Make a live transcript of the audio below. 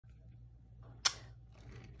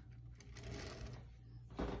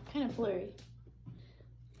kind of blurry.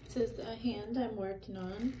 This is a hand I'm working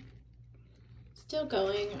on. Still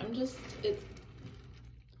going. It's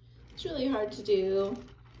really hard to do.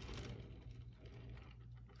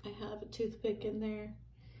 I have a toothpick in there.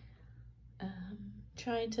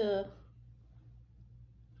 Trying to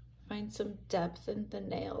find some depth in the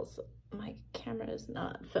nails. My camera is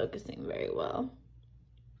not focusing very well.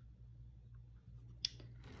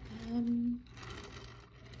 The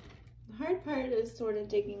hard part is sort of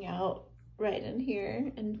digging out right in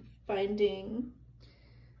here and finding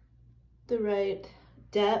the right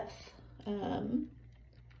depth.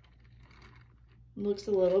 Looks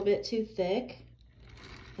a little bit too thick.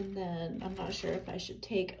 And then I'm not sure if I should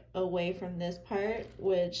take away from this part,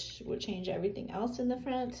 which would change everything else in the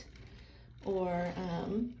front, or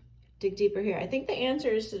dig deeper here. I think the answer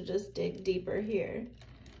is to just dig deeper here.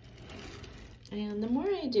 And the more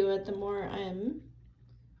I do it, the more I'm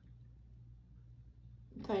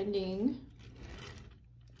finding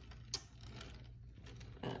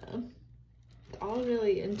it's all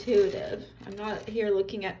really intuitive. I'm not here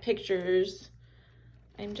looking at pictures.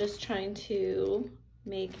 I'm just trying to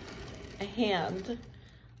make a hand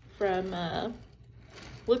from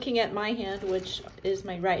looking at my hand, which is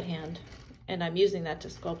my right hand, and I'm using that to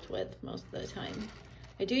sculpt with most of the time.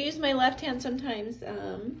 I do use my left hand sometimes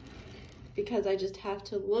because I just have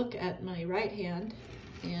to look at my right hand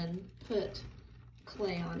and put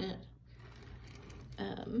clay on it.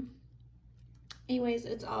 Anyways,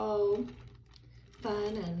 it's all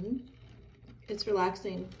fun and it's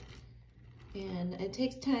relaxing. And it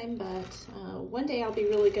takes time, but one day I'll be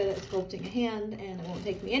really good at sculpting a hand and it won't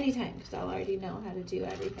take me any time because I'll already know how to do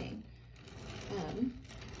everything.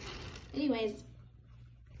 Anyways,